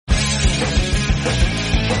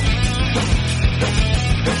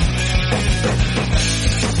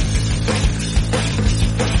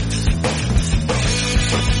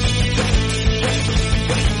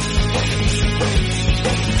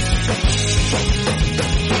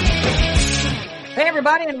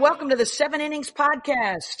everybody, and welcome to the 7 Innings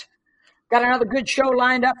Podcast. Got another good show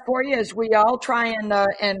lined up for you as we all try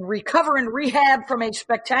and recover and rehab from a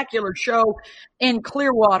spectacular show in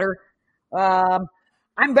Clearwater. I'm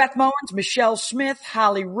Beth Mowins, Michelle Smith,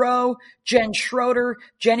 Holly Rowe, Jen Schroeder,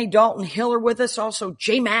 Jenny Dalton-Hill are with us. Also,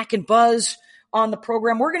 J-Mac and Buzz on the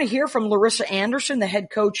program. We're going to hear from Larissa Anderson, the head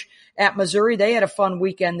coach at Missouri. They had a fun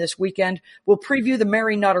weekend this weekend. We'll preview the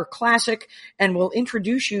Mary Nutter Classic, and we'll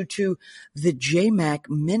introduce you to the J-Mac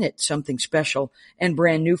Minute, something special and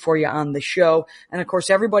brand new for you on the show. And, of course,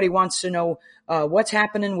 everybody wants to know what's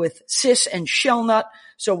happening with Sis and Shellnut,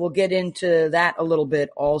 so we'll get into that a little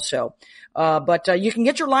bit also. But you can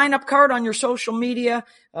get your lineup card on your social media,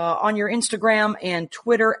 on your Instagram and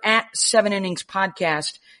Twitter at 7 Innings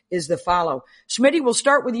Podcast is the follow. Smitty, we'll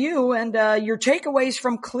start with you and your takeaways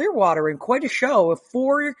from Clearwater in quite a show.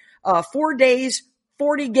 4 days,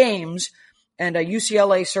 40 games, and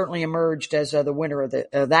UCLA certainly emerged as the winner of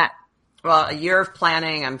that. Well, a year of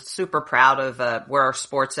planning. I'm super proud of where our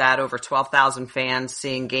sport's at. Over 12,000 fans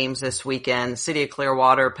seeing games this weekend. City of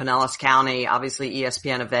Clearwater, Pinellas County, obviously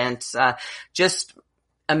ESPN events. Just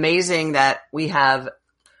amazing that we have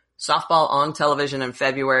softball on television in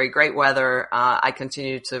February. Great weather. I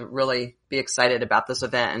continue to really be excited about this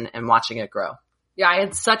event and watching it grow. Yeah, I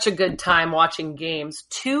had such a good time watching games.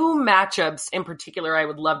 2 matchups in particular I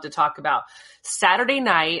would love to talk about. Saturday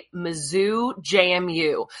night, Mizzou,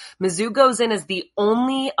 JMU. Mizzou goes in as the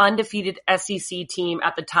only undefeated SEC team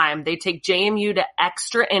at the time. They take JMU to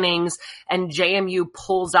extra innings, and JMU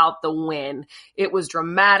pulls out the win. It was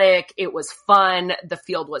dramatic. It was fun. The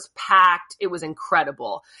field was packed. It was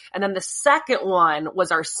incredible. And then the second one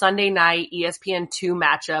was our Sunday night ESPN2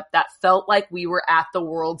 matchup that felt like we were at the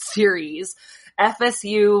World Series.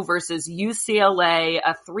 FSU versus UCLA,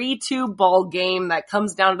 a 3-2 ball game that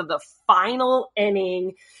comes down to the final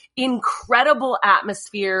inning. Incredible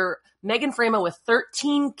atmosphere. Megan Frama with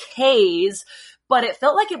 13 Ks, but it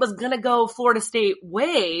felt like it was going to go Florida State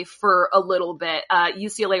way for a little bit.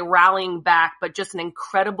 UCLA rallying back, but just an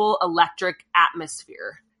incredible electric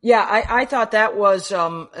atmosphere. Yeah, I thought that was,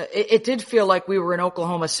 it did feel like we were in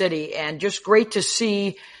Oklahoma City, and just great to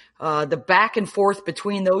see the back and forth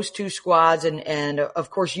between those two squads, and of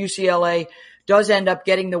course UCLA does end up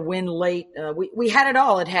getting the win late. We had it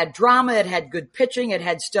all. It had drama, it had good pitching, it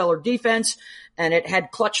had stellar defense, and it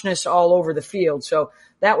had clutchness all over the field. So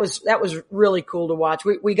that was really cool to watch.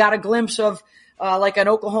 We got a glimpse of like an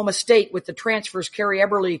Oklahoma State with the transfers. Carrie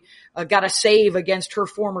Eberly got a save against her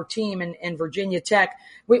former team in Virginia Tech.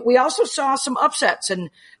 We also saw some upsets,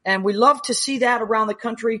 and we love to see that around the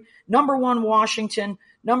country. Number 1 Washington,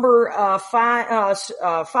 number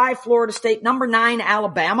 5 Florida State, number 9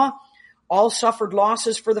 Alabama, all suffered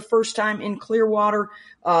losses for the first time in Clearwater.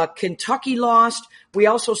 Kentucky lost. We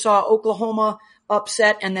also saw Oklahoma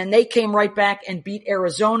upset, and then they came right back and beat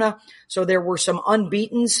Arizona. So there were some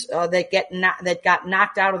unbeatens that got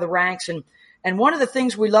knocked out of the ranks. And one of the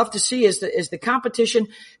things we love to see is the competition.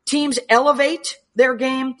 Teams elevate their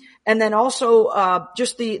game, and then also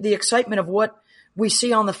just the excitement of what we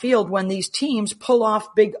see on the field when these teams pull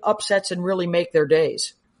off big upsets and really make their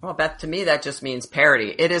days. Well, Beth, to me, that just means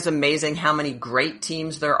parity. It is amazing how many great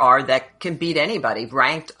teams there are that can beat anybody,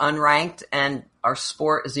 ranked, unranked, and our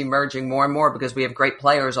sport is emerging more and more because we have great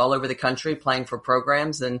players all over the country playing for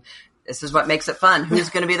programs, and this is what makes it fun. Who's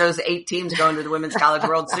going to be those 8 teams going to the Women's College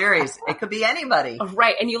World Series? It could be anybody.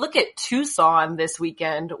 Right. And you look at Tucson this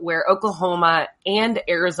weekend where Oklahoma and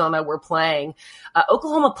Arizona were playing.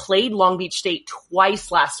 Oklahoma played Long Beach State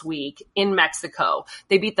twice last week in Mexico.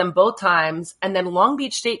 They beat them both times. And then Long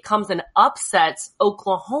Beach State comes and upsets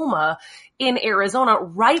Oklahoma in Arizona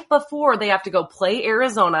right before they have to go play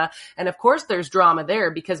Arizona. And of course there's drama there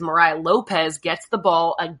because Mariah Lopez gets the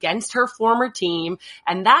ball against her former team,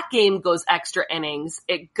 and that game goes extra innings.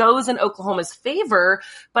 It goes in Oklahoma's favor,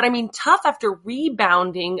 but I mean, tough after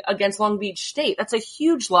rebounding against Long Beach State. That's a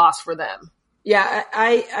huge loss for them. Yeah,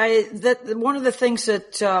 one of the things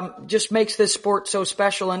that just makes this sport so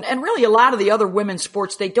special, and really a lot of the other women's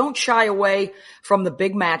sports, they don't shy away from the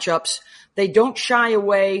big matchups. They don't shy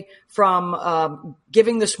away from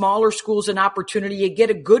giving the smaller schools an opportunity. You get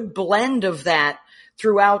a good blend of that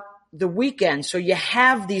throughout the weekend. So you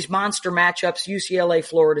have these monster matchups, UCLA,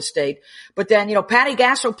 Florida State. But then, Patty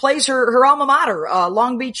Gasso plays her alma mater,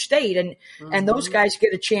 Long Beach State, and those guys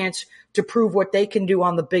get a chance to prove what they can do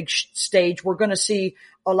on the big stage. We're going to see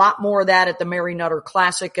a lot more of that at the Mary Nutter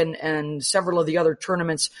Classic and several of the other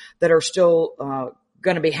tournaments that are still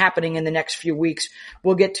going to be happening in the next few weeks.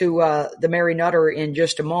 We'll get to the Mary Nutter in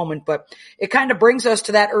just a moment, but it kind of brings us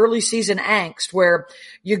to that early season angst where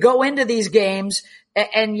you go into these games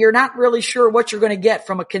and you're not really sure what you're going to get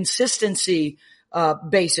from a consistency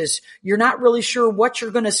basis. You're not really sure what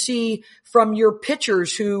you're going to see from your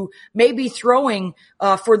pitchers who may be throwing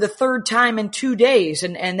for the third time in 2 days,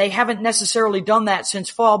 and they haven't necessarily done that since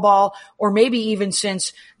fall ball or maybe even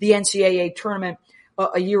since the NCAA tournament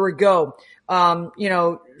a year ago.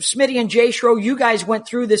 Smitty and Jay Schro, you guys went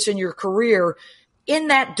through this in your career. In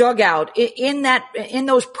that dugout, in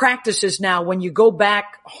those practices now, when you go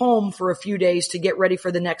back home for a few days to get ready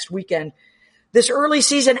for the next weekend, this early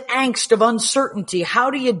season angst of uncertainty, how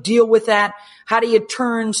do you deal with that? How do you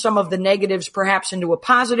turn some of the negatives perhaps into a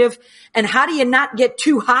positive? And how do you not get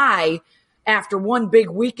too high after one big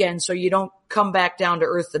weekend so you don't come back down to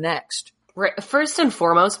earth the next? Right. First and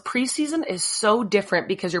foremost, preseason is so different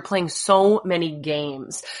because you're playing so many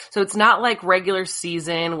games. So it's not like regular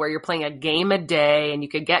season where you're playing a game a day and you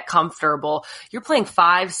could get comfortable. You're playing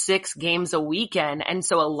 5-6 games a weekend. And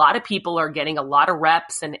so a lot of people are getting a lot of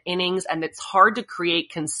reps and innings, and it's hard to create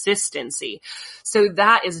consistency. So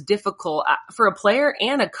that is difficult for a player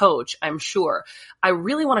and a coach, I'm sure. I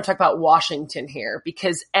really want to talk about Washington here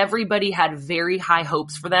because everybody had very high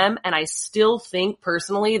hopes for them. And I still think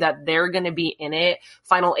personally that they're going to be in it,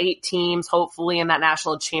 final 8 teams, hopefully in that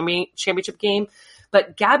national championship game.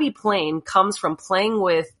 But Gabby Plain comes from playing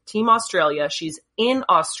with Team Australia. She's in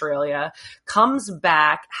Australia, comes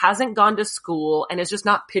back, hasn't gone to school, and is just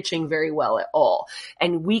not pitching very well at all.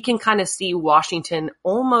 And we can kind of see Washington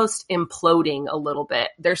almost imploding a little bit.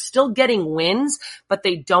 They're still getting wins, but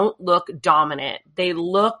they don't look dominant. They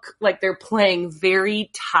look like they're playing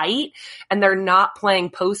very tight, and they're not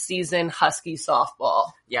playing postseason Husky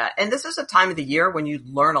softball. Yeah, and this is a time of the year when you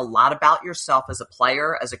learn a lot about yourself as a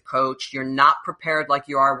player, as a coach. You're not prepared like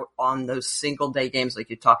you are on those single day games like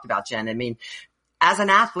you talked about, Jen. I mean, as an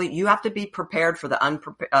athlete, you have to be prepared for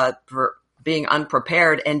the for being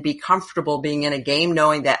unprepared and be comfortable being in a game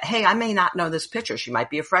knowing that, hey, I may not know this pitcher. She might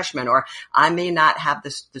be a freshman, or I may not have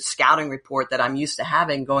the scouting report that I'm used to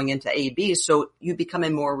having going into AB. So you become a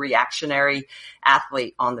more reactionary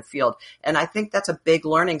athlete on the field. And I think that's a big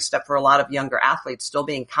learning step for a lot of younger athletes, still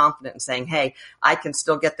being confident and saying, hey, I can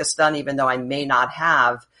still get this done even though I may not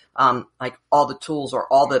have like all the tools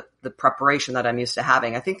or all the preparation that I'm used to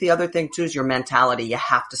having. I think the other thing too is your mentality. You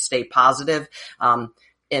have to stay positive,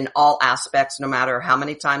 in all aspects, no matter how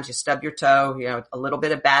many times you stub your toe. A little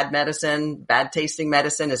bit of bad tasting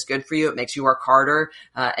medicine is good for you. It makes you work harder,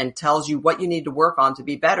 and tells you what you need to work on to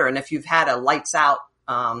be better. And if you've had a lights out,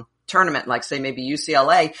 tournament, like say maybe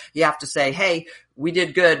UCLA, you have to say, hey, we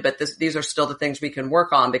did good, but these are still the things we can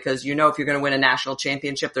work on, because if you're going to win a national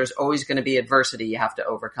championship, there's always going to be adversity you have to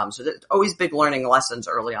overcome. So there's always big learning lessons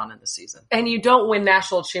early on in the season. And you don't win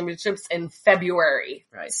national championships in February.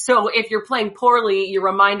 Right. So if you're playing poorly, you're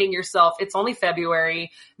reminding yourself it's only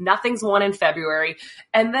February, nothing's won in February.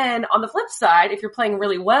 And then on the flip side, if you're playing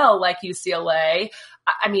really well like UCLA,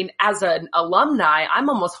 I mean, as an alumni, I'm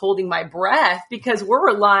almost holding my breath because we're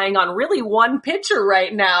relying on really one pitcher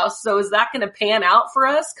right now. So is that going to pan out for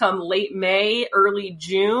us come late May, early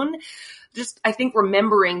June? Just, I think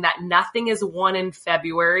remembering that nothing is won in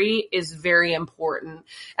February is very important.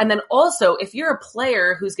 And then also, if you're a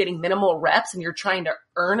player who's getting minimal reps and you're trying to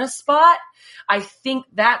earn a spot, I think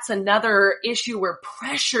that's another issue where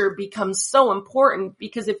pressure becomes so important,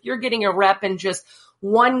 because if you're getting a rep in just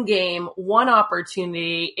one game, one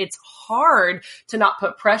opportunity, it's hard to not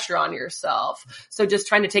put pressure on yourself. So just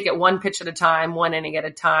trying to take it one pitch at a time, one inning at a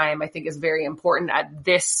time, I think is very important at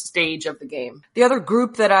this stage of the game. The other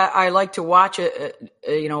group that I like to watch,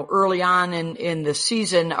 early on in the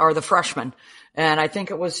season are the freshmen. And I think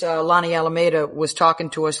it was Lonnie Alameda was talking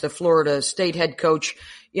to us, the Florida State head coach.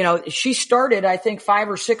 She started, I think, 5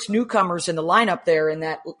 or 6 newcomers in the lineup there in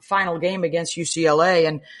that final game against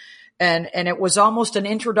UCLA. And it was almost an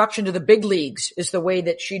introduction to the big leagues is the way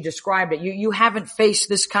that she described it. You haven't faced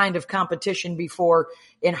this kind of competition before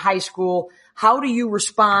in high school. How do you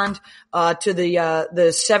respond to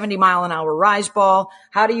the 70 mile an hour rise ball?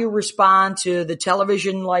 How do you respond to the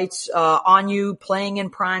television lights on you playing in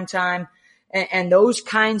prime time and those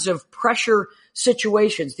kinds of pressure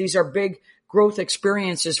situations? These are big growth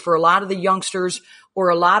experiences for a lot of the youngsters or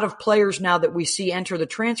a lot of players now that we see enter the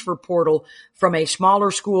transfer portal from a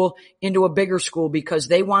smaller school into a bigger school, because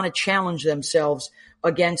they want to challenge themselves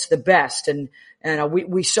against the best. And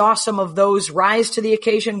we saw some of those rise to the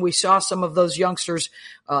occasion. We saw some of those youngsters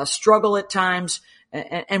struggle at times,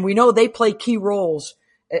 and we know they play key roles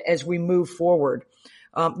as we move forward.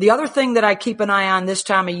 The other thing that I keep an eye on this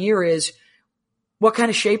time of year is what kind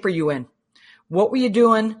of shape are you in? What were you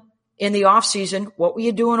doing in the off season? What were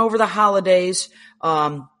you doing over the holidays?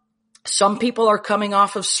 Some people are coming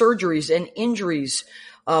off of surgeries and injuries.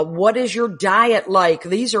 What is your diet like?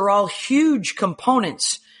 These are all huge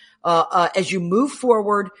components, as you move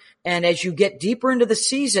forward and as you get deeper into the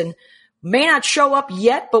season. May not show up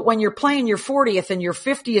yet, but when you're playing your 40th and your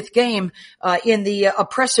 50th game, in the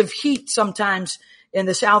oppressive heat sometimes in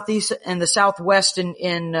the Southeast and the Southwest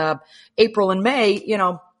in April and May,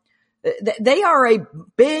 they are a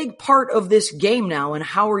big part of this game now. And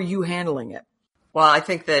how are you handling it? Well, I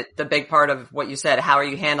think that the big part of what you said, how are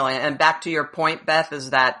you handling it? And back to your point, Beth,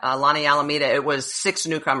 is that Lonnie Alameda, it was 6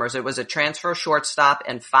 newcomers. It was a transfer shortstop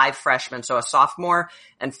and 5 freshmen. So a sophomore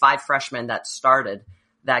and 5 freshmen that started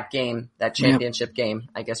that game, that championship game,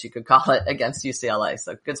 I guess you could call it, against UCLA.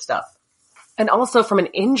 So good stuff. And also from an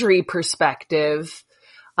injury perspective,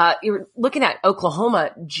 you're looking at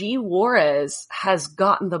Oklahoma. G. Juarez has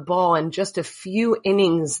gotten the ball in just a few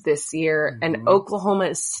innings this year, and Oklahoma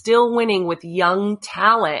is still winning with young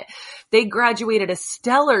talent. They graduated a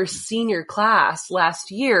stellar senior class last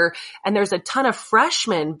year, and there's a ton of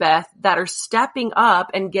freshmen, Beth, that are stepping up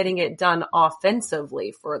and getting it done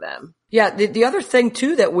offensively for them. Yeah, the other thing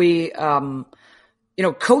too that we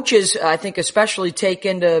coaches, I think, especially take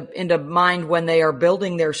into mind when they are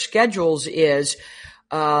building their schedules is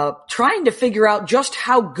trying to figure out just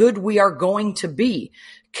how good we are going to be.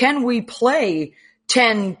 Can we play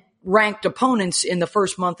 10 ranked opponents in the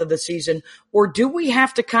first month of the season, or do we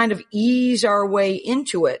have to kind of ease our way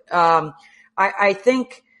into it? I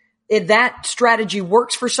think that strategy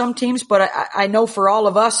works for some teams, but I know for all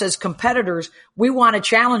of us as competitors, we want to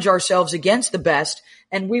challenge ourselves against the best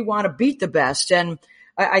and we want to beat the best. And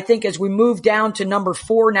I think as we move down to number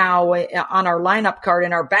 4 now on our lineup card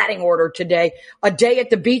in our batting order today, a day at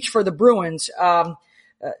the beach for the Bruins,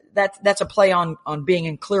 that's a play on being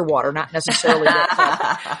in Clearwater, not necessarily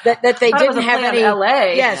that they didn't have any,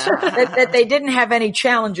 LA. Yes, that they didn't have any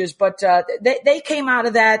challenges, but, they came out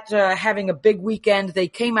of that, having a big weekend. They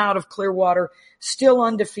came out of Clearwater still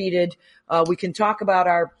undefeated. We can talk about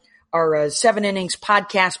our 7 innings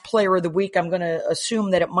podcast player of the week. I'm going to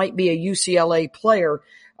assume that it might be a UCLA player.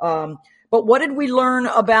 But what did we learn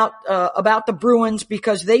about the Bruins?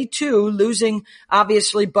 Because they too, losing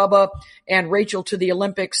obviously Bubba and Rachel to the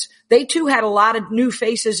Olympics, they too had a lot of new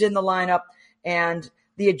faces in the lineup, and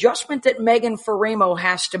the adjustment that Megan Faremo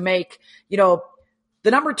has to make, the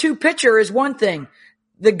number 2 pitcher is one thing.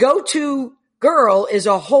 The go-to girl is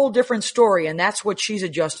a whole different story, and that's what she's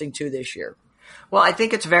adjusting to this year. Well, I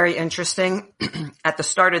think it's very interesting. At the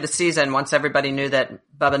start of the season, once everybody knew that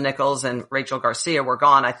Bubba Nichols and Rachel Garcia were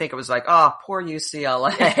gone, I think it was like, oh, poor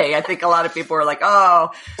UCLA. I think a lot of people were like,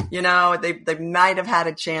 oh, they might have had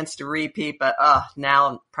a chance to repeat, but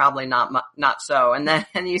now probably not so. And then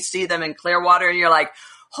you see them in Clearwater and you're like,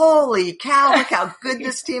 holy cow, look how good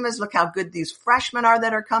this team is. Look how good these freshmen are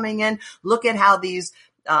that are coming in. Look at how these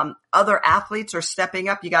other athletes are stepping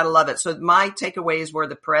up. You got to love it. So my takeaways were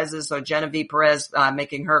the Perez's, so Genevieve Perez,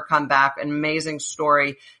 making her comeback, an amazing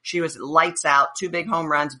story. She was lights out, 2 big home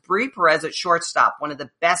runs. Bree Perez at shortstop, one of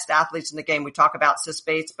the best athletes in the game. We talk about Sis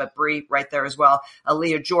Bates, but Bree right there as well.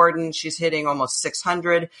 Aaliyah Jordan, she's hitting almost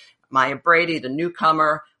 600. Maya Brady, the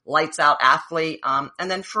newcomer, lights out athlete.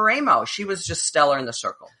 And then Faremo, she was just stellar in the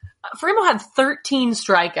circle. Faremo had 13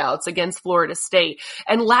 strikeouts against Florida State.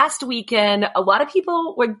 And last weekend, a lot of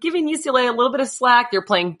people were giving UCLA a little bit of slack. You're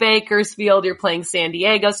playing Bakersfield, you're playing San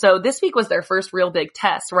Diego. So this week was their first real big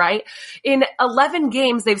test, right? In 11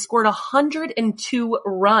 games, they've scored 102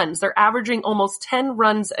 runs. They're averaging almost 10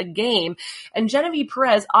 runs a game. And Genevieve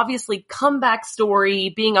Perez, obviously comeback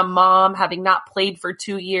story, being a mom, having not played for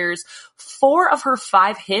 2 years. 4 of her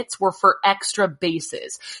 5 hits were for extra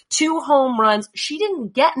bases. 2 home runs. She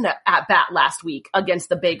didn't get an at bat last week against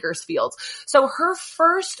the Bakersfields. So her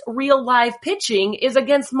first real live pitching is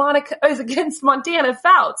against Montana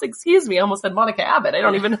Fouts. Excuse me. I almost said Monica Abbott. I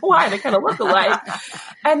don't even know why. They kind of look alike.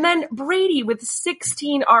 And then Brady with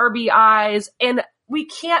 16 RBIs, and we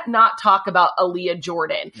can't not talk about Aaliyah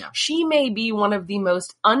Jordan. Yeah. She may be one of the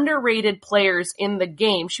most underrated players in the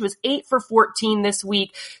game. She was 8 for 14 this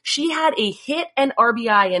week. She had a hit and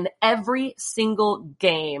RBI in every single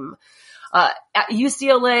game. At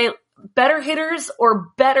UCLA, better hitters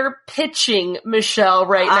or better pitching, Michelle,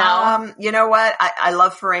 right now? You know what? I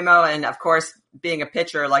love Faremo, and of course, being a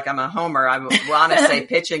pitcher, like I'm a homer, I want to say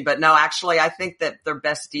pitching, but no, actually, I think that their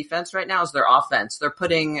best defense right now is their offense. They're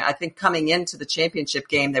I think coming into the championship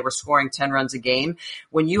game, they were scoring 10 runs a game.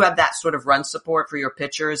 When you have that sort of run support for your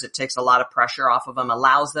pitchers, it takes a lot of pressure off of them,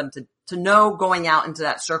 allows them to know going out into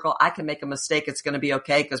that circle, I can make a mistake. It's going to be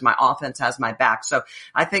okay because my offense has my back. So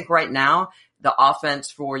I think right now, the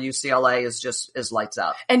offense for UCLA is lights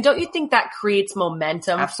out. And don't you think that creates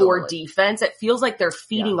momentum Absolutely. for defense? It feels like they're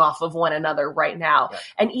feeding off of one another right now. Yeah.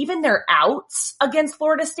 And even their outs against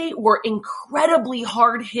Florida State were incredibly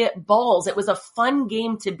hard hit balls. It was a fun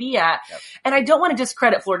game to be at. Yep. And I don't want to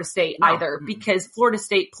discredit Florida State either because Florida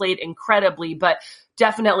State played incredibly, but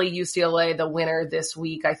definitely UCLA the winner this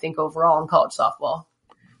week, I think, overall in college softball.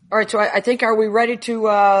 All right, so I think, are we ready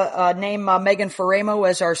to name Megan Faremo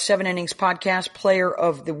as our 7 Innings Podcast Player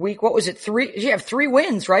of the Week? What was it? 3? She have 3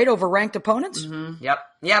 wins, right, over ranked opponents? Mm-hmm. Yep.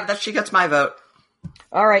 Yeah, she gets my vote.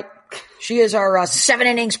 All right. She is our 7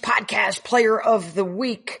 Innings Podcast Player of the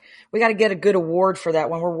Week. We got to get a good award for that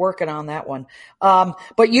one. We're working on that one.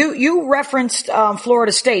 But you referenced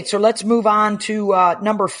Florida State, so let's move on to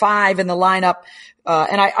number 5 in the lineup.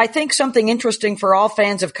 And I think something interesting for all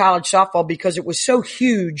fans of college softball because it was so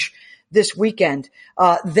huge this weekend.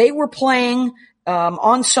 They were playing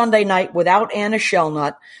on Sunday night without Anna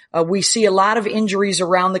Shellnut. We see a lot of injuries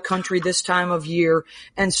around the country this time of year,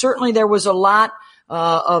 and certainly there was a lot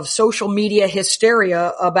of social media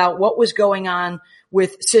hysteria about what was going on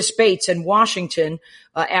with Sis Bates in Washington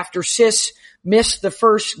after Sis missed the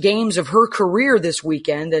first games of her career this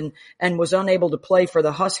weekend and was unable to play for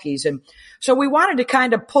the Huskies. And so we wanted to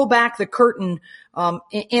kind of pull back the curtain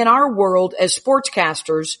in our world as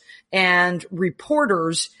sportscasters and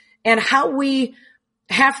reporters and how we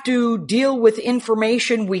have to deal with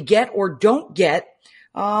information we get or don't get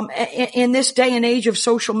in this day and age of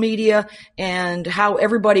social media and how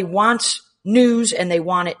everybody wants news and they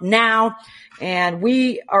want it now. And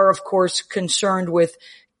we are, of course, concerned with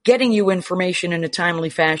getting you information in a timely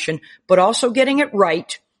fashion, but also getting it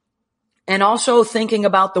right and also thinking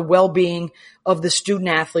about the well-being of the student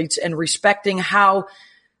athletes and respecting how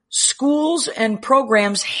schools and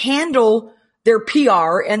programs handle their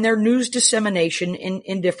PR and their news dissemination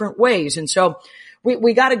in different ways. And so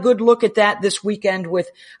we got a good look at that this weekend with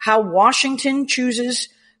how Washington chooses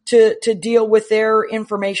to deal with their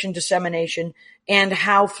information dissemination and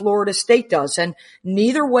how Florida State does. And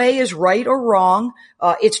neither way is right or wrong.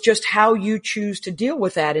 It's just how you choose to deal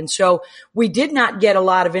with that. And so we did not get a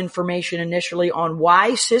lot of information initially on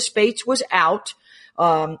why Sis Bates was out.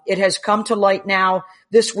 It has come to light now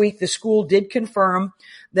this week. The school did confirm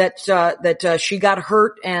that she got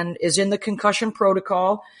hurt and is in the concussion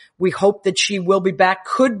protocol. We hope that she will be back,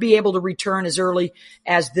 could be able to return as early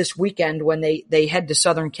as this weekend when they head to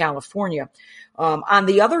Southern California. On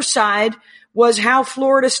the other side was how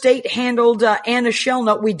Florida State handled Anna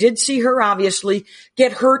Shellnut. We did see her obviously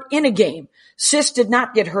get hurt in a game. Sis did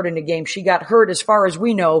not get hurt in a game. She got hurt, as far as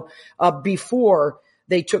we know, before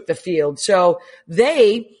they took the field. So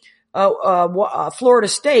Florida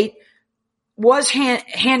State was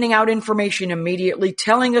handing out information immediately,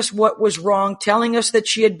 telling us what was wrong, telling us that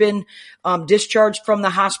she had been discharged from the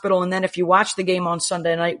hospital. And then if you watch the game on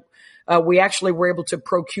Sunday night, we actually were able to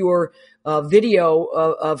procure video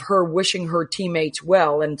of her wishing her teammates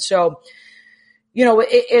well. And so, you know,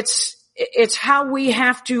 it's how we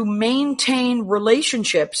have to maintain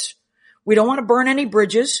relationships. We don't want to burn any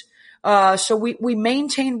bridges. So we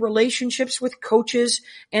maintain relationships with coaches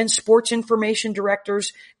and sports information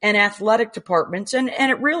directors and athletic departments. And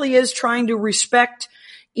it really is trying to respect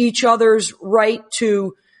each other's right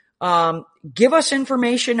to, give us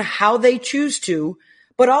information how they choose to,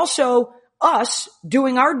 but also us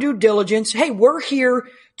doing our due diligence. Hey, we're here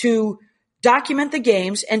to document the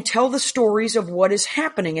games and tell the stories of what is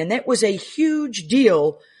happening. And that was a huge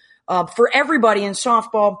deal, for everybody in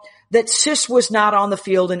softball that Sis was not on the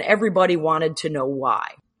field, and everybody wanted to know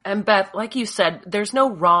why. And Beth, like you said, there's no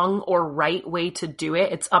wrong or right way to do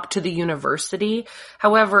it. It's up to the university.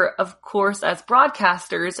 However, of course, as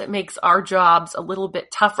broadcasters, it makes our jobs a little bit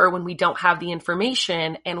tougher when we don't have the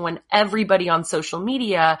information and when everybody on social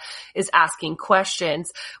media is asking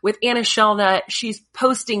questions. With Anna Shellnut, she's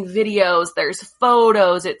posting videos, there's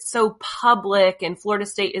photos, it's so public, and Florida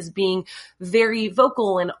State is being very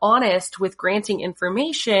vocal and honest with granting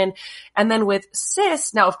information. And then with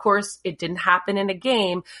Sis, now of course, it didn't happen in a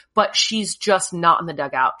game, but she's just not in the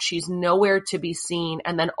dugout. She's nowhere to be seen.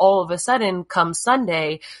 And then all of a sudden, come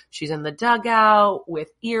Sunday, she's in the dugout with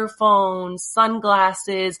earphones,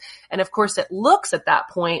 sunglasses. And of course, it looks at that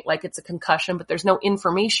point like it's a concussion, but there's no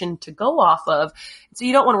information to go off of. So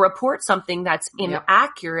you don't want to report something that's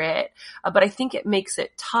inaccurate, but I think it makes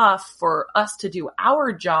it tough for us to do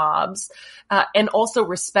our jobs and also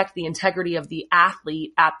respect the integrity of the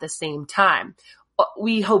athlete at the same time.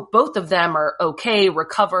 We hope both of them are okay,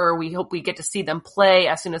 recover. We hope we get to see them play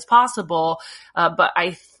as soon as possible. But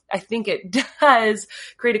I think it does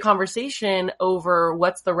create a conversation over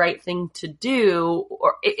what's the right thing to do,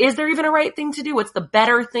 or is there even a right thing to do? What's the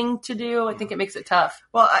better thing to do? I think it makes it tough.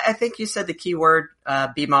 Well, I think you said the key word,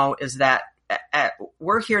 BMO, is that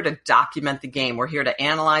we're here to document the game. We're here to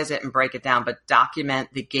analyze it and break it down, but document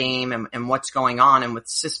the game and what's going on. And with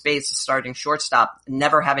Sis Bates, starting shortstop,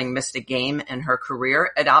 never having missed a game in her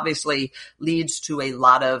career, it obviously leads to a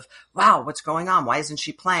lot of, wow, what's going on? Why isn't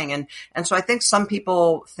she playing? And so I think some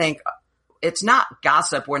people think, it's not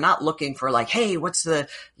gossip. We're not looking for like, hey, what's the,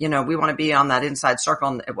 we want to be on that inside circle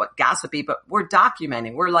and what gossipy, but we're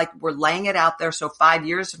documenting. We're laying it out there. So 5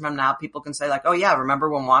 years from now, people can say like, oh yeah, remember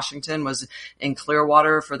when Washington was in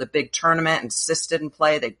Clearwater for the big tournament and Sis didn't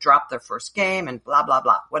play? They dropped their first game and blah, blah,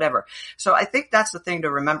 blah, whatever. So I think that's the thing to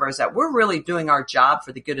remember, is that we're really doing our job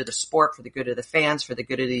for the good of the sport, for the good of the fans, for the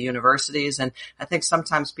good of the universities. And I think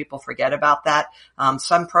sometimes people forget about that.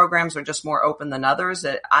 Some programs are just more open than others.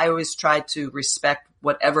 I always try to respect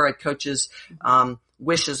whatever a coach's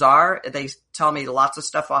wishes are. They tell me lots of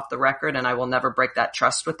stuff off the record, and I will never break that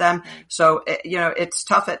trust with them. So, it's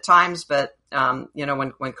tough at times, but,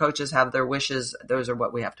 when coaches have their wishes, those are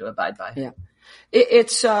what we have to abide by. Yeah.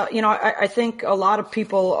 It's I think a lot of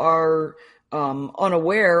people are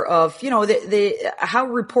unaware of, how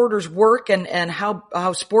reporters work and how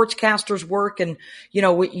sportscasters work. And,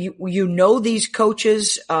 these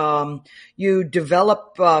coaches, you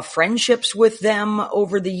develop, friendships with them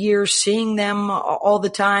over the years, seeing them all the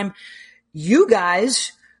time. You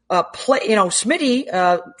guys, play,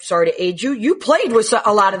 Smitty, sorry to age you, you played with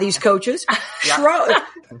a lot of these coaches.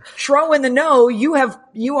 Shro in the know,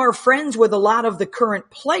 you are friends with a lot of the current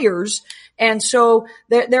players. And so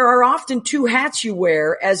there are often two hats you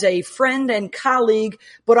wear, as a friend and colleague,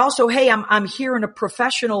 but also, hey, I'm here in a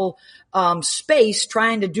professional, space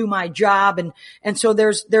trying to do my job. And so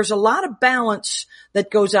there's a lot of balance that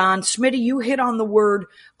goes on. Smitty, you hit on the word,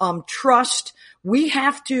 trust. We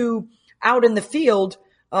have to, out in the field,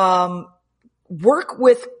 work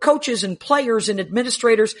with coaches and players and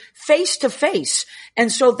administrators face to face.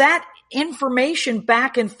 And so that information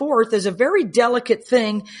back and forth is a very delicate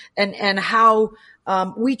thing, and how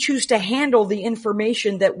we choose to handle the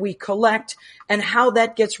information that we collect and how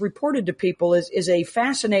that gets reported to people is a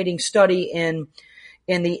fascinating study in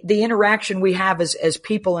the interaction we have as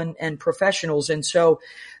people and professionals. And so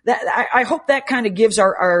that I hope that kind of gives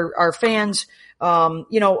our fans a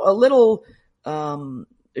little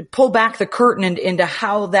pull back the curtain into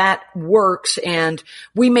how that works. And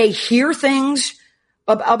we may hear things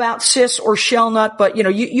about Sis or Shelnut, but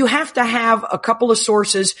you have to have a couple of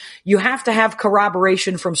sources. You have to have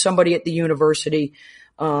corroboration from somebody at the university.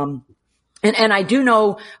 And I do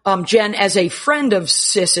know, Jen, as a friend of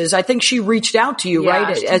Sis's, I think she reached out to you,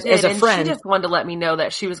 right? As a friend. She just wanted to let me know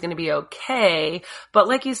that she was going to be okay. But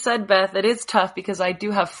like you said, Beth, it is tough because I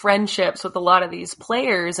do have friendships with a lot of these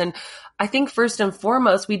players. And I think first and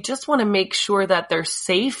foremost, we just want to make sure that their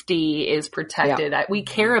safety is protected. Yeah. We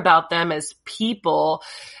care about them as people.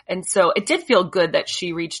 And so it did feel good that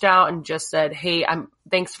she reached out and just said, hey,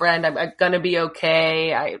 thanks friend. I'm going to be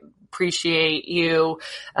okay. I appreciate you.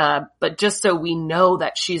 But just so we know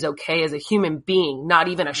that she's okay as a human being, not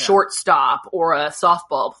even a shortstop or a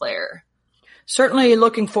softball player. Certainly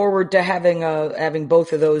looking forward to having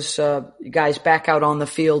both of those, guys back out on the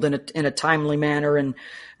field in a timely manner.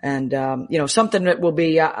 And something that we'll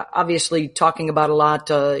be obviously talking about a lot.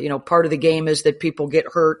 Part of the game is that people get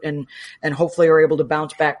hurt and hopefully are able to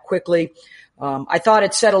bounce back quickly. I thought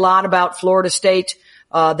it said a lot about Florida State,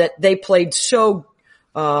 that they played so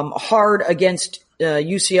hard against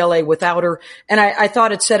UCLA without her. And I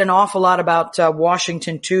thought it said an awful lot about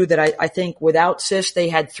Washington too, that I think without Sis, they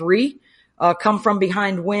had 3 come from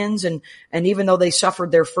behind wins. And even though they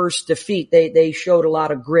suffered their first defeat, they showed a lot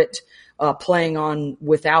of grit playing on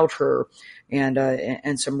without her,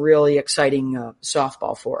 and some really exciting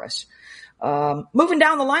softball for us. Moving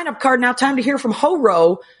down the lineup card now, time to hear from Ho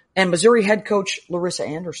Row and Missouri head coach Larissa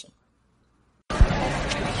Anderson.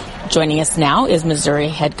 Joining us now is Missouri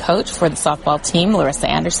head coach for the softball team, Larissa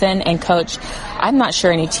Anderson. And Coach, I'm not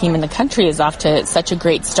sure any team in the country is off to such a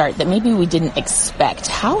great start that maybe we didn't expect.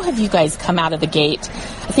 How have you guys come out of the gate?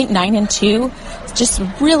 I think 9-2, just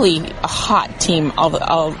really a hot team all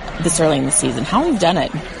this early in the season. How have you done it?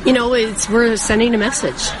 We're sending a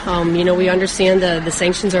message. We understand the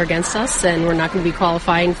sanctions are against us, and we're not going to be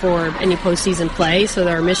qualifying for any postseason play. So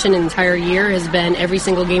our mission the entire year has been every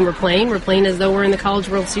single game we're playing as though we're in the College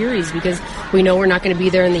World Series, because we know we're not going to be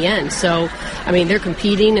there in the end. So, they're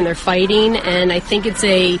competing and they're fighting, and I think it's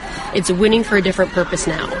a winning for a different purpose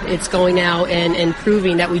now. It's going out and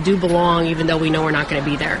proving that we do belong, even though we know we're not going to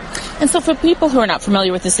be there. And so for people who are not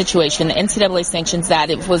familiar with the situation, the NCAA sanctions that.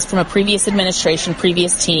 It was from a previous administration,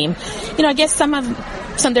 previous team. I guess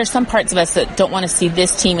there's some parts of us that don't want to see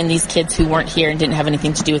this team and these kids who weren't here and didn't have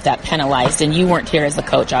anything to do with that penalized, and you weren't here as a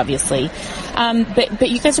coach, obviously. But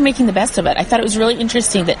you guys are making the best of it. I thought it was really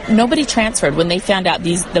interesting that nobody transferred when they found out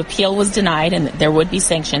the appeal was denied and that there would be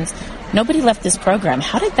sanctions. Nobody left this program.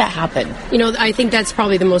 How did that happen? I think that's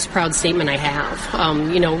probably the most proud statement I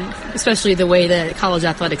have. Especially the way that college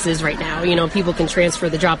athletics is right now. People can transfer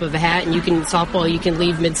the drop of a hat, and you can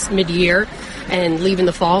leave mid-year and leave in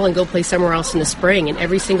the fall and go play somewhere else in the spring. And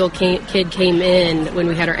every single kid came in when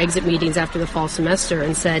we had our exit meetings after the fall semester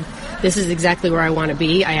and said, this is exactly where I want to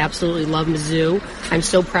be. I absolutely love Mizzou. I'm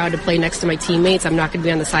so proud to play next to my teammates. I'm not going to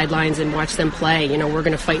be on the sidelines and watch them play. We're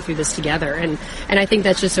going to fight through this together. And I think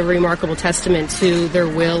that's just a remarkable testament to their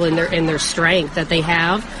will and their strength that they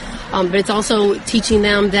have. But it's also teaching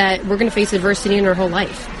them that we're going to face adversity in our whole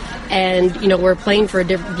life. And, we're playing for a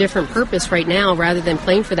different purpose right now. Rather than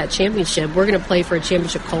playing for that championship, we're going to play for a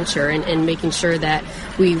championship culture and making sure that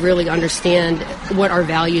we really understand what our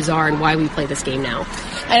values are and why we play this game now.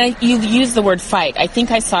 And you used the word fight. I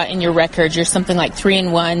think I saw in your record you're something like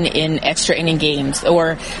 3-1 in extra inning games,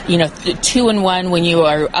 or 2-1 when you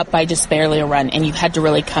are up by just barely a run and you've had to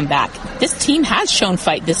really come back. This team has shown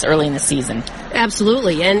fight this early in the season.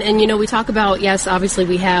 Absolutely. And we talk about, yes, obviously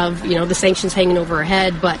we have, the sanctions hanging over our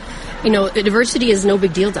head, but adversity is no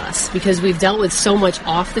big deal to us because we've dealt with so much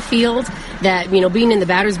off the field that, being in the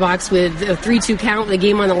batter's box with a 3-2 count, the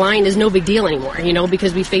game on the line is no big deal anymore,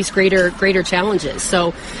 because we face greater challenges.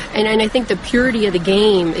 So, and I think the purity of the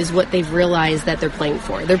game is what they've realized that they're playing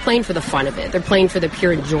for. They're playing for the fun of it. They're playing for the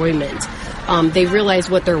pure enjoyment. They realize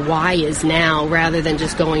what their why is now, rather than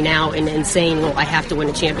just going out and saying, well, I have to win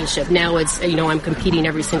a championship. Now it's, I'm competing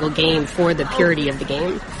every single game for the purity of the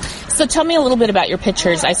game. So tell me a little bit about your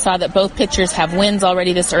pitchers. I saw that both pitchers have wins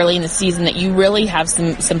already this early in the season, that you really have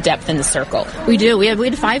some depth in the circle. We do. We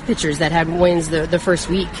had 5 pitchers that had wins the first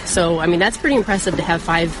week. So, that's pretty impressive to have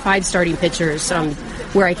five starting pitchers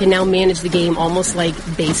where I can now manage the game almost like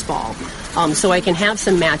baseball. So I can have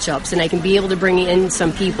some matchups, and I can be able to bring in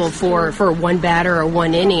some people for one batter or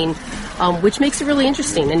one inning, which makes it really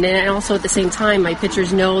interesting. And then also at the same time, my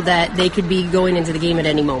pitchers know that they could be going into the game at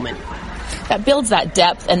any moment. That builds that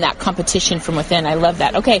depth and that competition from within. I love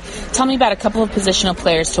that. Okay, tell me about a couple of positional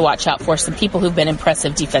players to watch out for, some people who've been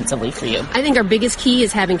impressive defensively for you. I think our biggest key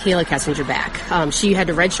is having Kayla Kessinger back. She had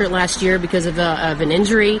to redshirt last year because of an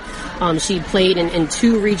injury. She played in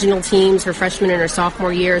 2 regional teams her freshman and her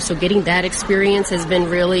sophomore year, so getting that experience has been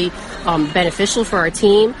really beneficial for our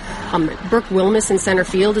team. Brooke Wilmus in center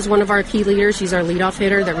field is one of our key leaders. She's our leadoff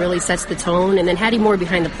hitter that really sets the tone. And then Hattie Moore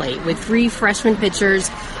behind the plate with 3 freshman pitchers,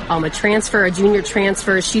 a junior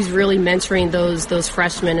transfer. She's really mentoring those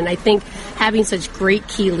freshmen. And I think having such great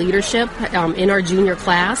key leadership in our junior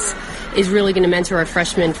class is really going to mentor our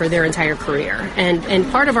freshmen for their entire career.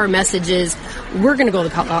 And part of our message is we're going to go to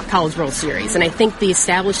the College World Series. And I think the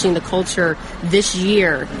establishing the culture this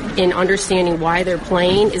year in understanding why they're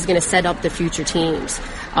playing is going to set up the future teams.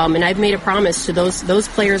 And I've made a promise to those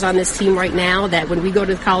players on this team right now that when we go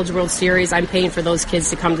to the College World Series, I'm paying for those kids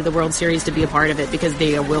to come to the World Series to be a part of it, because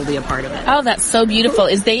they will be a part of it. Oh, that's so beautiful.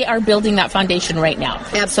 Is they are building that foundation right now.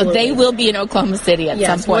 Absolutely. So they will be in Oklahoma City at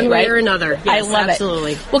some point, one way right? or another. Yes, I love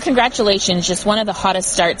absolutely. it. Well, congratulations. Just one of the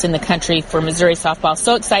hottest starts in the country for Missouri softball.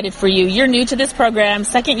 So excited for you. You're new to this program.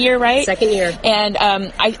 Second year, right? Second year. And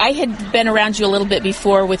I had been around you a little bit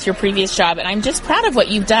before with your previous job, and I'm just proud of what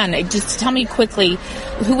you've done. Just tell me quickly,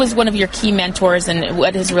 who was one of your key mentors and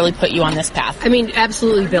what has really put you on this path?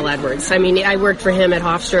 Absolutely Bill Edwards. I worked for him at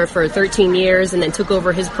Hofstra for 13 years and then took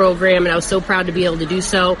over his program, and I was so proud to be able to do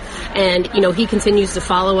so. And, he continues to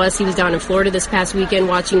follow us. He was down in Florida this past weekend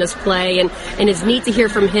watching us play, and it's neat to hear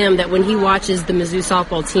from him that when he watches the Mizzou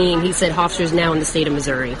softball team, he said Hofstra's now in the state of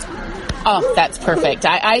Missouri. Oh, that's perfect.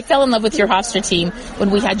 I fell in love with your Hofstra team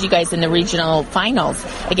when we had you guys in the regional finals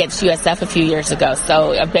against USF a few years ago.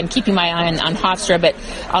 So I've been keeping my eye on Hofstra, but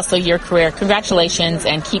also your career. Congratulations,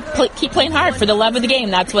 and keep playing hard for the love of the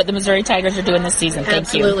game. That's what the Missouri Tigers are doing this season. Thank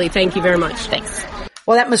you. Absolutely. Thank you very much. Thanks.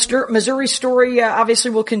 Well, that Missouri story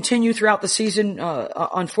obviously will continue throughout the season.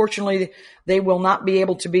 Unfortunately, they will not be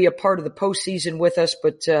able to be a part of the postseason with us,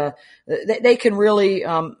 but they can really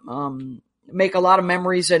make a lot of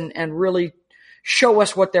memories and really show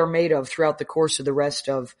us what they're made of throughout the course of the rest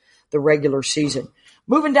of the regular season.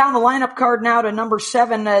 Moving down the lineup card now to number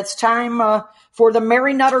 7, it's time for the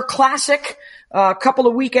Mary Nutter Classic. A couple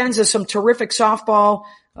of weekends of some terrific softball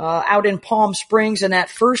out in Palm Springs, and that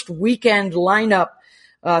first weekend lineup,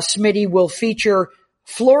 Smitty, will feature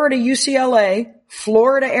Florida UCLA,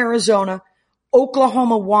 Florida Arizona,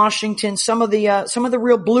 Oklahoma Washington, some of the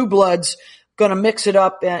real blue bloods going to mix it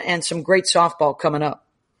up, and some great softball coming up.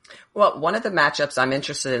 Well, one of the matchups I'm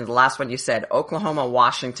interested in, the last one you said, Oklahoma,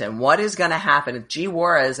 Washington. What is going to happen? G.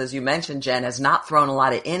 Juarez, as you mentioned, Jen, has not thrown a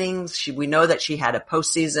lot of innings. We know that she had a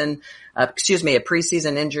preseason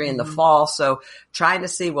injury in the fall. So trying to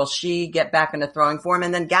see, will she get back into throwing form?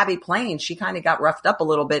 And then Gabby Plain, she kind of got roughed up a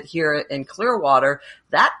little bit here in Clearwater.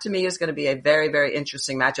 That to me is going to be a very, very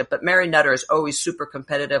interesting matchup. But Mary Nutter is always super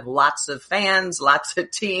competitive. Lots of fans, lots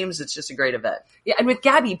of teams. It's just a great event. Yeah. And with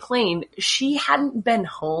Gabby Plain, she hadn't been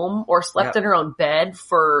home or slept in her own bed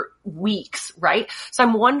for weeks, right? So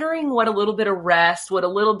I'm wondering what a little bit of rest, what a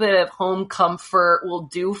little bit of home comfort will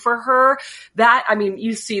do for her. That, I mean,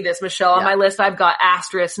 you see this, Michelle, on my list. I've got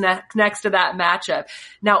asterisk next to that matchup.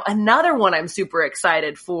 Now, another one I'm super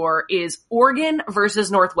excited for is Oregon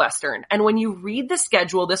versus Northwestern. And when you read the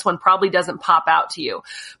schedule, this one probably doesn't pop out to you.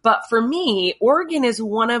 But for me, Oregon is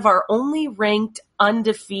one of our only ranked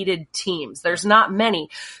undefeated teams. There's not many.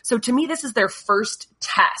 So to me, this is their first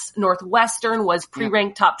test. Northwestern was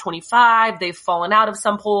pre-ranked top 25. They've fallen out of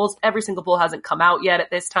some polls. Every single poll hasn't come out yet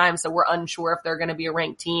at this time, so we're unsure if they're going to be a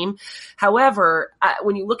ranked team. However,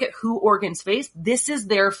 when you look at who Oregon's faced, this is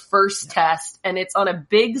their first test, and it's on a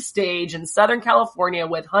big stage in Southern California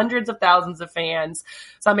with hundreds of thousands of fans.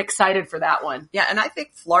 So I'm excited for that one. Yeah, and I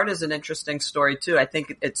think Florida's an interesting story too. I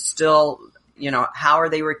think it's still, how are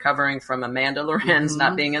they recovering from Amanda Lorenz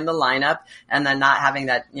not being in the lineup and then not having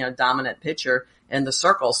that, dominant pitcher in the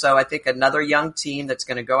circle. So I think another young team that's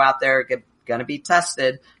going to go out there, going to be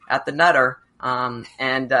tested at the Nutter.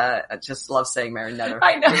 I just love saying Mary Nutter.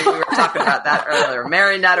 I know. We were talking about that earlier.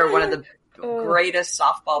 Mary Nutter, one of the greatest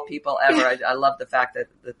softball people ever. I love the fact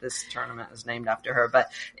that this tournament is named after her. But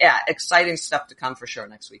yeah, exciting stuff to come for sure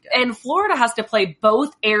next weekend. And Florida has to play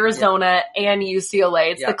both Arizona and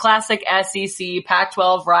UCLA. It's the classic SEC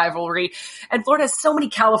Pac-12 rivalry. And Florida has so many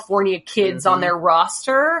California kids on their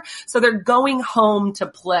roster. So they're going home to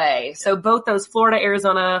play. So both those Florida,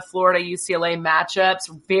 Arizona, Florida, UCLA matchups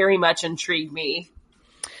very much intrigue me.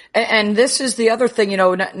 And this is the other thing,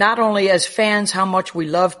 not only as fans, how much we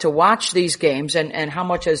love to watch these games and how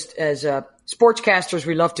much as sportscasters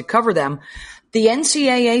we love to cover them. The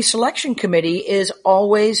NCAA selection committee is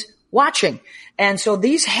always watching. And so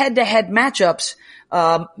these head-to-head matchups,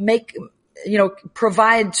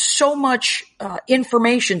 provide so much,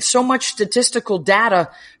 information, so much statistical data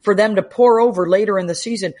for them to pour over later in the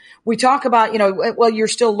season. We talk about, you're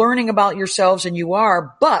still learning about yourselves, and you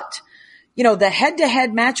are, but the head-to-head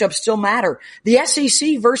matchups still matter. The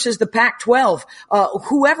SEC versus the Pac-12,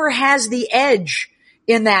 whoever has the edge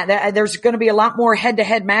in that, there's going to be a lot more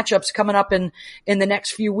head-to-head matchups coming up in the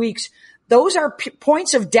next few weeks. Those are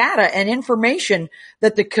points of data and information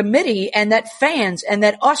that the committee and that fans and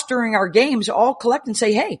that us during our games all collect and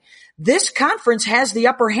say, hey, this conference has the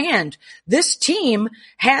upper hand. This team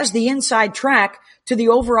has the inside track to the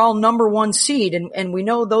overall number 1 seed. And we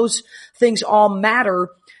know those things all matter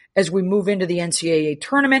as we move into the NCAA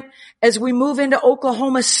tournament, as we move into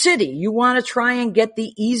Oklahoma City. You want to try and get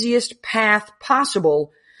the easiest path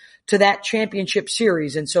possible to that championship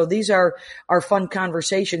series. And so these are fun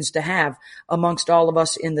conversations to have amongst all of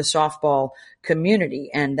us in the softball community.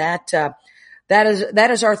 And that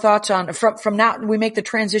is our thoughts on from now. We make the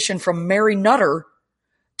transition from Mary Nutter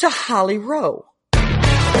to Holly Rowe.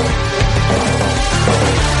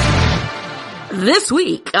 This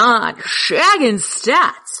week on Shaggin'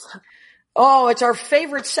 Stats. Oh, it's our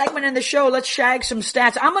favorite segment in the show. Let's shag some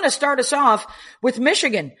stats. I'm going to start us off with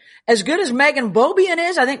Michigan. As good as Megan Beaubien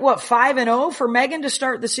is, I think 5-0 for Megan to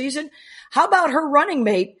start the season. How about her running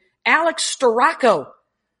mate, Alex Storako?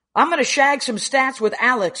 I'm going to shag some stats with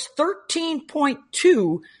Alex.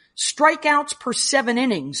 13.2 strikeouts per 7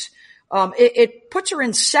 innings It puts her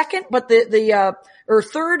in second, but or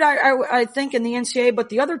third, I think, in the NCAA, but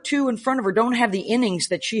the other two in front of her don't have the innings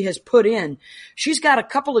that she has put in. She's got a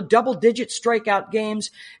couple of double-digit strikeout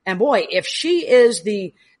games, and boy, if she is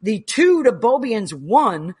the 2 to Beaubien's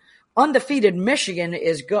 1, undefeated Michigan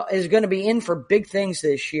is going to be in for big things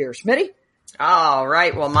this year. Smitty? All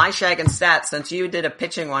right. Well, my Shag and Stat, since you did a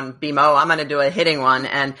pitching one, BMO, I'm going to do a hitting one.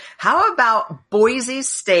 And how about Boise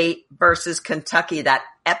State versus Kentucky? That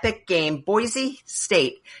epic game. Boise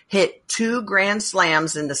State hit 2 grand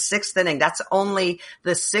slams in the 6th inning. That's only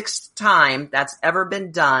the 6th time that's ever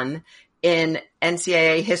been done in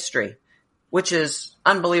NCAA history, which is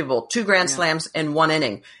unbelievable. 2 grand slams in 1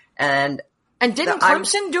 inning. And didn't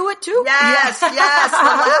Clemson do it too? Yes. The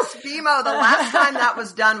last time that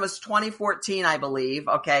was done was 2014, I believe.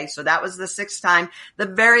 Okay. So that was the 6th time. The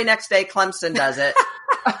very next day, Clemson does it.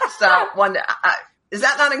 So is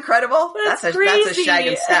that not incredible? That's a Shag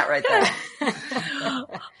and Stat right there.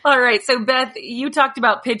 All right. So Beth, you talked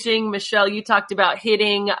about pitching. Michelle, you talked about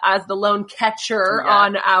hitting as the lone catcher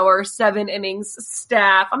on our 7 innings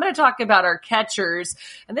staff. I'm going to talk about our catchers.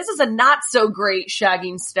 And this is a not so great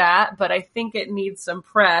shagging stat, but I think it needs some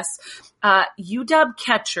press. UW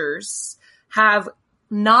catchers have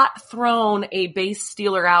not thrown a base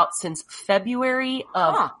stealer out since February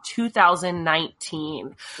of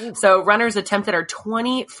 2019. Ooh. So runners attempted are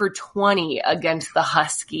 20 for 20 against the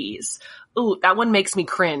Huskies. Ooh, that one makes me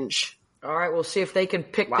cringe. All right, we'll see if they can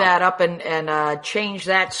pick that up and change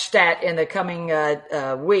that stat in the coming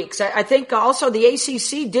weeks. I think also the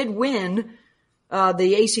ACC did win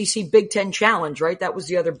the ACC Big Ten Challenge, right? That was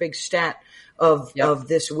the other big stat of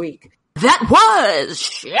this week. That was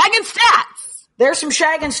Shag and Stats. There's some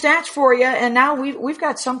Shag and Stats for you, and now we've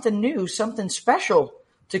got something new, something special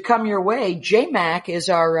to come your way. J-Mac is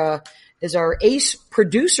our ace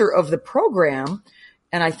producer of the program,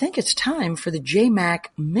 and I think it's time for the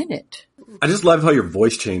J-Mac Minute. I just love how your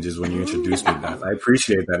voice changes when you introduce me, Beth. I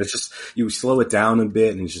appreciate that. It's just, you slow it down a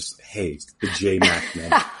bit, and it's just, hey, it's the J-Mac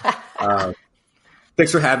Minute.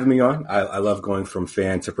 Thanks for having me on. I love going from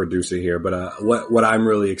fan to producer here, but what I'm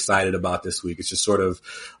really excited about this week is just sort of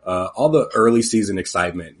all the early season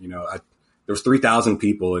excitement. You know, there was 3,000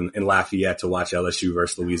 people in Lafayette to watch LSU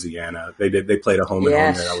versus Louisiana. They played a home and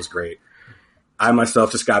home there. That was great. I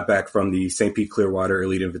myself just got back from the St. Pete Clearwater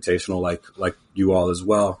Elite Invitational, like you all as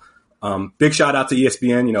well. Big shout out to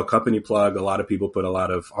ESPN, you know, company plug. A lot of people put a lot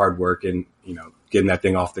of hard work in, you know, getting that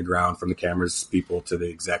thing off the ground, from the cameras people to the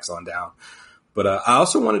execs on down. But I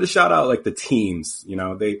also wanted to shout out like the teams. You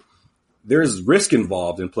know, there's risk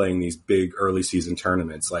involved in playing these big early season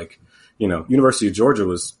tournaments. Like, you know, University of Georgia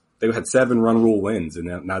they had 7 run rule wins,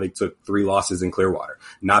 and now they took 3 losses in Clearwater.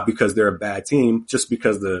 Not because they're a bad team, just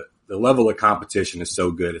because the level of competition is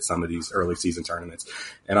so good at some of these early season tournaments.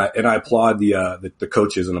 And I applaud the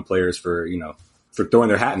coaches and the players for throwing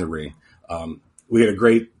their hat in the ring. We had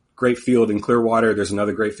a great field in Clearwater. There's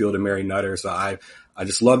another great field in Mary Nutter. So I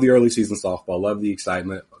just love the early season softball, love the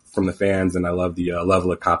excitement from the fans, and I love the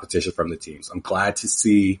level of competition from the teams. I'm glad to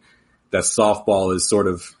see that softball is sort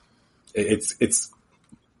of, it's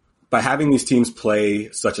by having these teams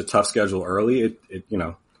play such a tough schedule early, it you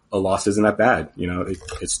know, a loss isn't that bad. You know,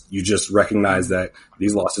 it's you just recognize that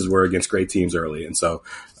these losses were against great teams early. And so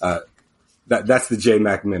that's the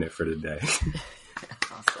J-Mac Minute for today. Awesome.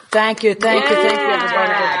 Thank you,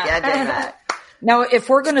 everybody. Now, if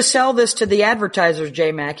we're going to sell this to the advertisers,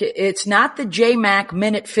 J-Mac, it's not the J-Mac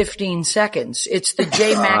Minute 15 seconds. It's the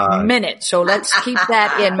J-Mac Minute. So let's keep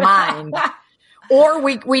that in mind. Or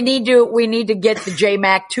we need to get the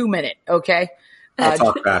J-Mac 2 minute. Okay. I'll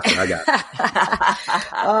talk faster. I got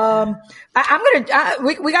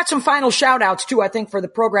it. We got some final shout outs too, I think, for the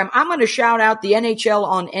program. I'm going to shout out the NHL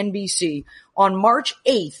on NBC on March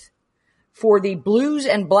 8th for the Blues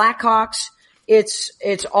and Blackhawks. It's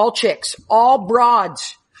all chicks, all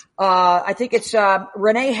broads. I think it's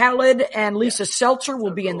Renee Hallett and Lisa Seltzer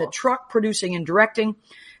will be in the truck producing and directing.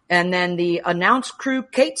 And then the announce crew,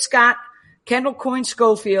 Kate Scott, Kendall Coyne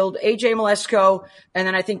Schofield, AJ Malesko, and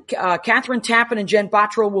then I think Catherine Tappan and Jen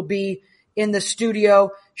Bottrell will be in the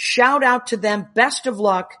studio. Shout out to them. Best of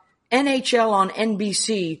luck. NHL on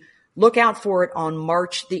NBC. Look out for it on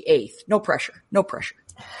March the 8th. No pressure. No pressure.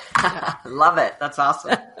 Love it. That's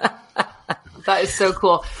awesome. That is so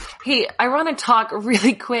cool. Hey, I want to talk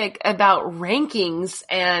really quick about rankings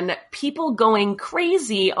and people going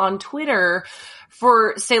crazy on Twitter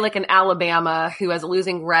for, say, like an Alabama who has a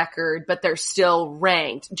losing record, but they're still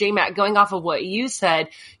ranked. J-Mac, going off of what you said,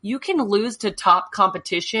 you can lose to top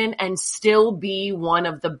competition and still be one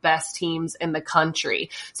of the best teams in the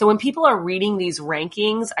country. So when people are reading these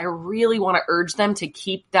rankings, I really want to urge them to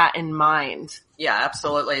keep that in mind. Yeah,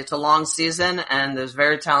 absolutely. It's a long season, and there's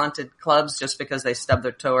very talented clubs. Just because they stub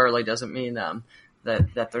their toe early doesn't mean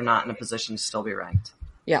that they're not in a position to still be ranked.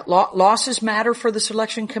 Yeah, losses matter for the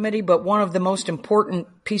selection committee, but one of the most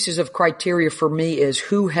important pieces of criteria for me is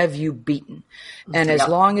who have you beaten? And as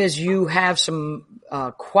long as you have some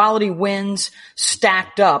quality wins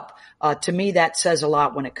stacked up, to me that says a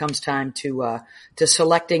lot when it comes time to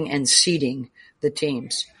selecting and seeding the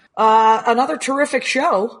teams. Another terrific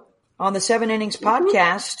show on the 7 Innings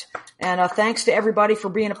podcast. And thanks to everybody for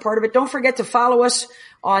being a part of it. Don't forget to follow us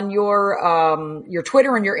on your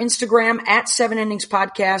Twitter and your Instagram at 7 Innings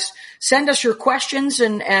Podcast. Send us your questions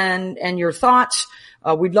and your thoughts.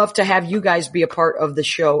 We'd love to have you guys be a part of the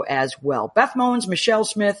show as well. Beth Mowins, Michelle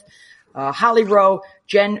Smith, Holly Rowe,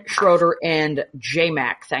 Jen Schroeder, and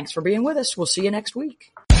J-Mac. Thanks for being with us. We'll see you next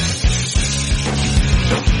week.